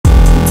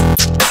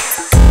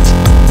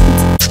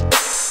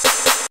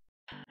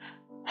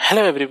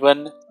Hello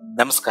everyone,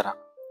 ನಮಸ್ಕಾರ.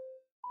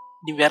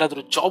 ನೀವ್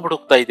ಯಾರಾದ್ರೂ ಜಾಬ್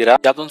ಹುಡುಕ್ತಾ ಇದ್ದೀರಾ,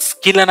 ಯಾವ್ದೊಂದು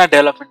ಸ್ಕಿಲ್ ಅನ್ನ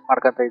ಡೆವಲಪ್ಮೆಂಟ್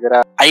ಮಾಡ್ಕೊಂತ ಇದ್ದೀರಾ,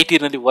 IT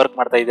ನಲ್ಲಿ ವರ್ಕ್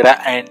ಮಾಡ್ತಾ ಇದ್ದೀರಾ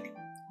ಅಂಡ್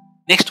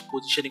ನೆಕ್ಸ್ಟ್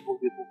ಪೊಸಿಷನ್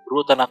ಹೋಗ್ಬೇಕು,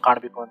 ಗ್ರೋತ್ ಅನ್ನ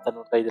ಕಾಣಬೇಕು ಅಂತ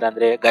ನೋಡ್ತಾ ಇದ್ದೀರಾ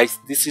ಅಂದ್ರೆ guys,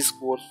 this is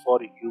course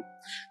for you.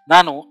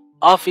 ನಾನು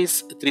ಆಫೀಸ್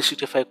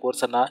 365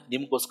 ಕೋರ್ಸ್ ಅನ್ನ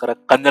ನಿಮ್ಗೋಸ್ಕರ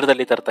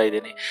ಕನ್ನಡದಲ್ಲಿ ತರ್ತಾ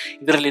ಇದ್ದೇನೆ.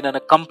 ಇದರಲ್ಲಿ ನಾನು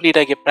ಕಂಪ್ಲೀಟ್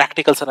ಆಗಿ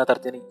ಪ್ರಾಕ್ಟಿಕಲ್ಸ್ ಅನ್ನ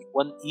ತರ್ತೀನಿ.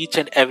 ಈಚ್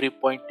ಅಂಡ್ ಎವ್ರಿ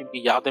ಪಾಯಿಂಟ್ ನಿಮ್ಗೆ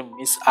ಯಾವ್ದೇ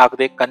ಮಿಸ್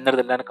ಆಗದೆ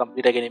ಕನ್ನಡದಲ್ಲಿ ನಾನು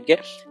ಕಂಪ್ಲೀಟ್ ಆಗಿ ನಿಮ್ಗೆ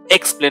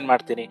ಎಕ್ಸ್ಪ್ಲೇನ್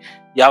ಮಾಡ್ತೀನಿ.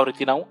 ಯಾವ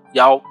ರೀತಿ ನಾವು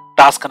ಯಾವ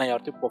ಟಾಸ್ಕ್ ಅನ್ನ ಯಾವ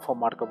ರೀತಿ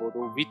ಪರ್ಫಾರ್ಮ್ ಮಾಡ್ಕೋಬಹುದು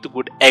with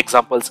good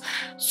examples.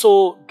 So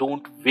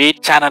don't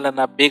wait, channel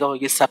ಅನ್ನ ಬೇಗ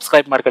ಹೋಗಿ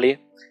ಸಬ್ಸ್ಕ್ರೈಬ್ ಮಾಡ್ಕೊಳ್ಳಿ.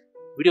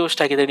 ವಿಡಿಯೋ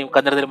ಇಷ್ಟ ಆಗಿದೆ, ನೀವು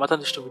ಕನ್ನಡದಲ್ಲಿ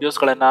ಮತ್ತೊಂದಿಷ್ಟು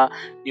ವಿಡಿಯೋಸ್ಗಳನ್ನ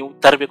ನೀವು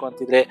ತರಬೇಕು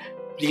ಅಂತಿದ್ರೆ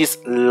ಪ್ಲೀಸ್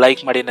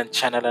ಲೈಕ್ ಮಾಡಿ ನನ್ನ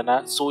ಚಾನಲ್ ಅನ್ನ.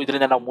 ಸೊ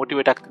ಇದರಿಂದ ನಾವು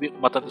ಮೋಟಿವೇಟ್ ಆಗ್ತೀವಿ,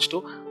 ಮತ್ತೊಂದಿಷ್ಟು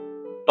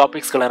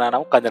ಟಾಪಿಕ್ಸ್ ಗಳನ್ನ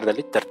ನಾವು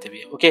ಕನ್ನಡದಲ್ಲಿ ತರ್ತೀವಿ.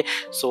 Okay,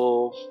 so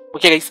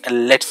okay guys,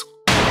 let's.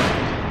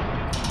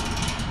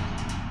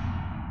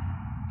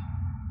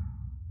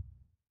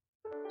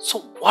 So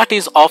what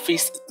is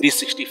office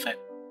 365?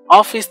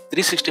 Office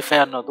 365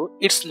 ಅನ್ನೋದು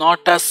ಇಟ್ಸ್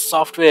ನಾಟ್ ಅ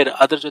ಸಾಫ್ಟ್ವೇರ್,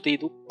 ಅದರ ಜೊತೆ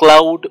ಇದು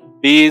ಕ್ಲೌಡ್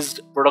ಬೇಸ್ಡ್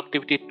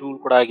ಪ್ರೊಡಕ್ಟಿವಿಟಿ ಟೂಲ್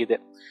ಕೂಡ ಆಗಿದೆ.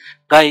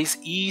 ಗೈಸ್,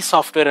 ಈ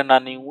ಸಾಫ್ಟ್ವೇರ್ ಅನ್ನ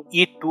ನೀವು,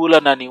 ಈ ಟೂಲ್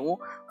ಅನ್ನ ನೀವು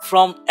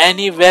from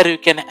anywhere you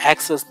can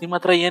access. ನಿಮ್ಮ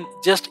ಹತ್ರ ಏನ್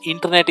ಜಸ್ಟ್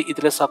ಇಂಟರ್ನೆಟ್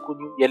ಇದ್ರೆ ಸಾಕು,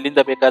 ನೀವು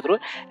ಎಲ್ಲಿಂದ ಬೇಕಾದ್ರೂ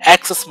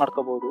ಆಕ್ಸೆಸ್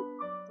ಮಾಡ್ಕೋಬಹುದು.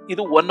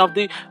 ಇದು one of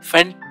the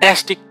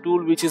fantastic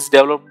tool which is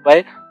developed by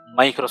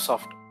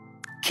Microsoft.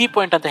 Key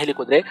point ಅಂತ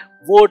ಹೇಳಿಕೋದ್ರೆ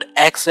ವರ್ಡ್,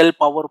 ಎಕ್ಸೆಲ್,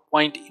 ಪವರ್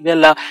ಪಾಯಿಂಟ್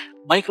ಇವೆಲ್ಲ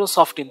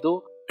ಮೈಕ್ರೋಸಾಫ್ಟ್ ಇಂದು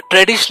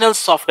ಟ್ರೆಡಿಷನಲ್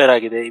ಸಾಫ್ಟ್ವೇರ್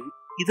ಆಗಿದೆ.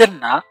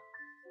 ಇದನ್ನ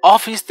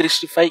ಆಫೀಸ್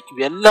 365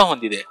 ಇವೆಲ್ಲ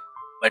ಹೊಂದಿದೆ.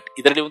 ಬಟ್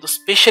ಇದರಲ್ಲಿ ಒಂದು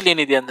ಸ್ಪೆಷಲ್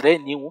ಏನಿದೆ ಅಂದ್ರೆ,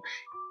 ನೀವು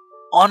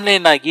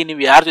ಆನ್ಲೈನ್ ಆಗಿ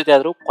ನೀವು ಯಾರ ಜೊತೆ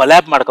ಆದ್ರೂ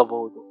ಕೊಲ್ಯಾಬ್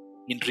ಮಾಡ್ಕೋಬಹುದು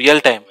in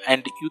real time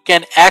and you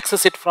can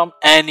access it from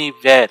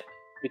anywhere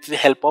with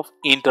the help of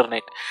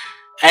internet.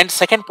 And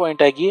second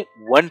point ಆಗಿ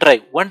ಒನ್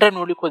ಡ್ರೈವ್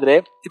ನೋಡ್ಲಿಕ್ಕೆ ಹೋದ್ರೆ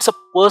it's a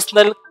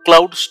personal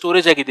cloud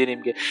storage ಆಗಿದೆ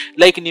ನಿಮ್ಗೆ.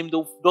 ಲೈಕ್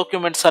ನಿಮ್ದು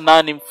ಡಾಕ್ಯುಮೆಂಟ್ಸ್ ಅನ್ನ,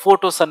 ನಿಮ್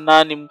ಫೋಟೋಸ್ ಅನ್ನ,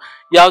 ನಿಮ್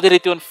ಯಾವುದೇ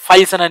ರೀತಿ ಒಂದು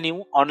ಫೈಲ್ಸ್ ಅನ್ನ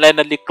ನೀವು ಆನ್ಲೈನ್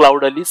ಅಲ್ಲಿ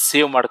ಕ್ಲೌಡ್ ಅಲ್ಲಿ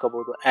ಸೇವ್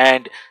ಮಾಡ್ಕೋಬಹುದು.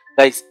 ಅಂಡ್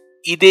ಗೈಸ್,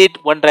 ಇದೇ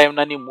ಒನ್ ಡ್ರೈವ್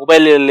ನ ನೀವು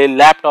ಮೊಬೈಲ್ ಅಲ್ಲಿ,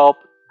 ಲ್ಯಾಪ್ಟಾಪ್,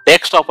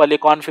 ಡೆಸ್ಕ್ಟಾಪ್ ಅಲ್ಲಿ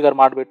ಕಾನ್ಫಿಗರ್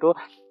ಮಾಡಿಬಿಟ್ಟು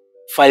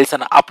ಫೈಲ್ಸ್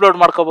ಅನ್ನ ಅಪ್ಲೋಡ್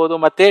ಮಾಡ್ಕೋಬಹುದು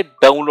ಮತ್ತೆ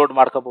ಡೌನ್ಲೋಡ್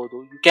ಮಾಡ್ಕೋಬಹುದು.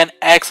 You can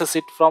access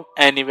it from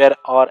anywhere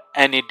R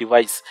any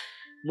device.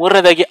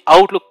 ಮೂರನೇದಾಗಿ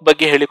ಔಟ್ಲುಕ್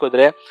ಬಗ್ಗೆ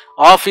ಹೇಳಿಕೋದ್ರೆ,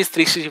 ಆಫೀಸ್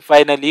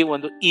 365 ನಲ್ಲಿ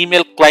ಒಂದು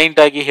ಇಮೇಲ್ ಕ್ಲೈಂಟ್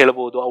ಆಗಿ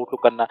ಹೇಳಬಹುದು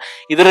ಔಟ್ಲುಕ್ ಅನ್ನ.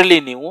 ಇದರಲ್ಲಿ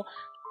ನೀವು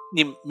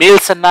ನಿಮ್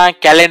ಮೇಲ್ಸ್ ಅನ್ನ,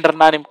 ಕ್ಯಾಲೆಂಡರ್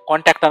ನ, ನಿಮ್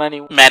ಕಾಂಟ್ಯಾಕ್ಟ್ ಅನ್ನ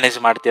ನೀವು ಮ್ಯಾನೇಜ್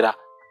ಮಾಡ್ತೀರಾ.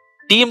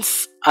 ಟೀಮ್ಸ್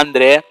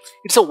ಅಂದ್ರೆ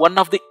it's one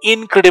of the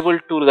incredible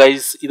tool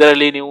guys.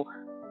 ಇದರಲ್ಲಿ ನೀವು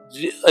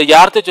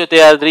ಯಾರ ಜೊತೆ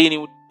ಆದ್ರೆ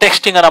ನೀವು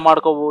ಟೆಕ್ಸ್ಟಿಂಗ್ ಅನ್ನ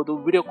ಮಾಡ್ಕೋಬಹುದು,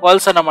 ವಿಡಿಯೋ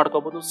ಕಾಲ್ಸ್ ಅನ್ನ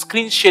ಮಾಡ್ಕೋಬಹುದು,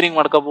 ಸ್ಕ್ರೀನ್ ಶೇರಿಂಗ್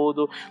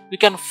ಮಾಡ್ಕೋಬಹುದು. You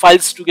can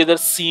files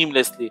together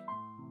ಸೀಮ್ಲೆಸ್ಲಿ.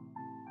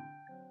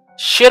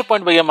 Share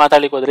point ಬಗ್ಗೆ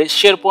ಮಾತಾಡ್ಲಿಕ್ಕೆ ಹೋದ್ರೆ,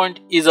 share point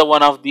is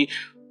one of the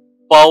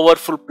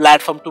powerful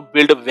platform to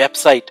build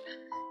website.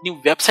 ನೀವು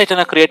ವೆಬ್ಸೈಟ್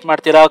ಅನ್ನ ಕ್ರಿಯೇಟ್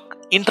ಮಾಡ್ತೀರಾ,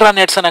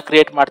 ಇಂಟ್ರಾನೆಟ್ಸ್ ಅನ್ನ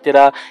ಕ್ರಿಯೇಟ್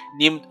ಮಾಡ್ತೀರಾ,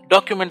 ನಿಮ್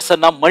ಡಾಕ್ಯುಮೆಂಟ್ಸ್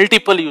ಅನ್ನ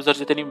ಮಲ್ಟಿಪಲ್ ಯೂಸರ್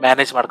ಜೊತೆ ನೀವು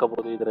ಮ್ಯಾನೇಜ್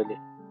ಮಾಡ್ಕೋಬಹುದು. ಇದರಲ್ಲಿ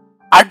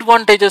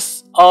ಅಡ್ವಾಂಟೇಜಸ್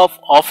ಆಫ್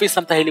ಆಫೀಸ್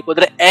ಅಂತ ಹೇಳಿಕ್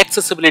ಹೋದ್ರೆ,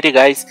 ಆಕ್ಸೆಸಿಬಿಲಿಟಿ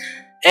ಗೈಸ್.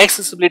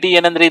 ಆಕ್ಸೆಸಿಬಿಲಿಟಿ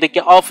ಏನಂದ್ರೆ,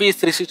 ಇದಕ್ಕೆ ಆಫೀಸ್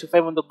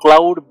 365 ಒಂದು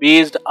ಕ್ಲೌಡ್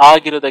ಬೇಸ್ಡ್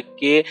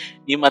ಆಗಿರೋದಕ್ಕೆ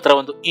ನಿಮ್ಮ ಹತ್ರ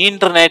ಒಂದು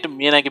ಇಂಟರ್ನೆಟ್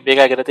ಮೇನ್ ಆಗಿ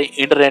ಬೇಕಾಗಿರುತ್ತೆ.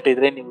 ಇಂಟರ್ನೆಟ್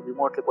ಇದ್ರೆ ನೀವು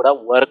ರಿಮೋಟ್ಲಿ ಕೂಡ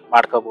ವರ್ಕ್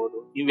ಮಾಡ್ಕೋಬಹುದು.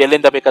 ನೀವು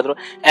ಎಲ್ಲಿಂದ ಬೇಕಾದ್ರೂ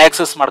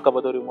ಆಕ್ಸೆಸ್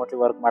ಮಾಡ್ಕೋಬಹುದು, ರಿಮೋಟ್ಲಿ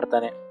ವರ್ಕ್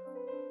ಮಾಡ್ತಾನೆ.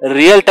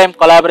 ರಿಯಲ್ ಟೈಮ್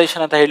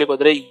ಕೊಲಾಬರೇಷನ್ ಅಂತ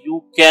ಹೇಳಿಕೋದ್ರೆ, you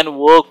can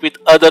work with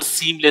other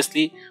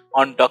ಸೀಮ್ಲೆಸ್ಲಿ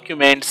on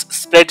documents,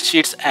 spread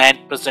sheets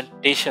and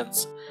presentations.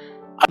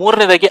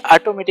 ಮೂರನೇದಾಗಿ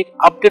ಆಟೋಮೆಟಿಕ್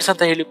ಅಪ್ಡೇಟ್ಸ್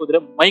ಅಂತ ಹೇಳಿಕೋದ್ರೆ,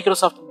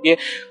 ಮೈಕ್ರೋಸಾಫ್ಟ್ ಗೆ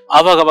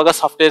ಅವಾಗ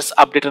ಸಾಫ್ಟ್ವೇರ್ಸ್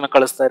ಅಪ್ಡೇಟ್ ಅನ್ನ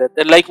ಕಳಿಸ್ತಾ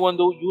ಇರುತ್ತೆ. ಲೈಕ್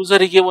ಒಂದು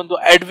ಯೂಸರಿಗೆ ಒಂದು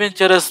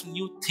ಅಡ್ವೆಂಚರಸ್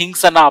ನ್ಯೂ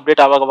ಥಿಂಗ್ಸ್ ಅನ್ನ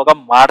ಅಪ್ಡೇಟ್ ಅವಾಗ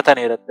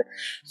ಮಾಡ್ತಾನೆ ಇರುತ್ತೆ.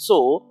 ಸೊ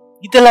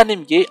ಇದೆಲ್ಲ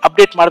ನಿಮ್ಗೆ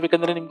ಅಪ್ಡೇಟ್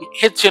ಮಾಡ್ಬೇಕಂದ್ರೆ ನಿಮ್ಗೆ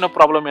ಹೆಚ್ಚೇನೋ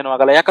ಪ್ರಾಬ್ಲಮ್ ಏನೋ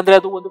ಆಗಲ್ಲ, ಯಾಕಂದ್ರೆ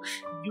ಅದು ಒಂದು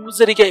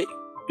ಯೂಸರಿಗೆ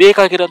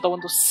ಬೇಕಾಗಿರೋಂಥ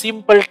ಒಂದು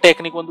ಸಿಂಪಲ್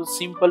ಟೆಕ್ನಿಕ್, ಒಂದು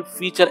ಸಿಂಪಲ್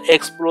ಫೀಚರ್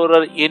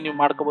ಎಕ್ಸ್ಪ್ಲೋರರ್ ಏನ್ ನೀವು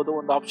ಮಾಡ್ಕೋಬಹುದು,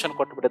 ಒಂದು ಆಪ್ಷನ್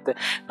ಕೊಟ್ಟುಬಿಡುತ್ತೆ.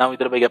 ನಾವು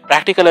ಇದ್ರ ಬಗ್ಗೆ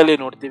ಪ್ರಾಕ್ಟಿಕಲ್ ಅಲ್ಲಿ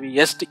ನೋಡ್ತೀವಿ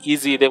ಎಷ್ಟು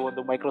ಈಸಿ ಇದೆ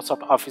ಒಂದು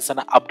ಮೈಕ್ರೋಸಾಫ್ಟ್ ಆಫೀಸ್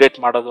ಅನ್ನ ಅಪ್ಡೇಟ್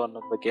ಮಾಡೋದು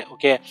ಅನ್ನೋದ್ರ ಬಗ್ಗೆ.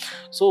 Okay,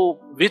 so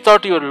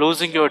without your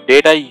losing your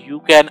data you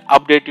can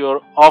update your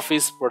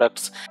office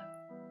products.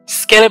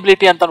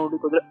 Scalability ಅಂತ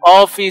ನೋಡಿದ್ರೆ,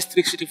 ಆಫೀಸ್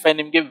 365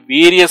 ನಿಮಗೆ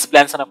ವೇರಿಯಸ್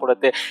ಪ್ಲಾನ್ಸ್ ಅನ್ನ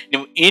ಕೊಡುತ್ತೆ.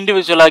 ನೀವು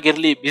ಇಂಡಿವಿಜುವಲ್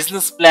ಆಗಿರಲಿ,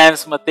 ಬಿಸ್ನೆಸ್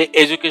ಪ್ಲಾನ್ಸ್ ಮತ್ತೆ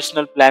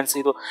ಎಜುಕೇಶನಲ್ ಪ್ಲಾನ್ಸ್,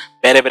 ಇದು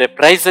ಬೇರೆ ಬೇರೆ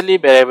ಪ್ರೈಸ್ ಅಲ್ಲಿ,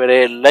 ಬೇರೆ ಬೇರೆ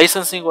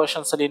ಲೈಸೆನ್ಸಿಂಗ್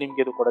ವರ್ಷನ್ಸ್ ಅಲ್ಲಿ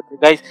ನಿಮ್ಗೆ ಇದು ಕೊಡುತ್ತೆ.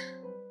 ಗೈಸ್,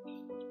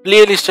 ಪ್ಲೇ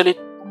ಲಿಸ್ಟ್ ಅಲ್ಲಿ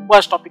ತುಂಬಾ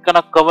ಟಾಪಿಕ್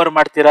ಅನ್ನ ಕವರ್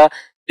ಮಾಡ್ತೀರಾ.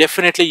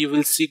 Definitely you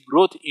will see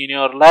growth in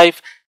your life.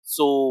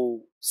 So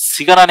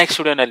ಸಿಗೋಣ ನೆಕ್ಸ್ಟ್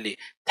ವಿಡಿಯೋನಲ್ಲಿ.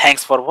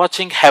 Thanks for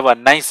watching. Have a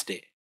nice day.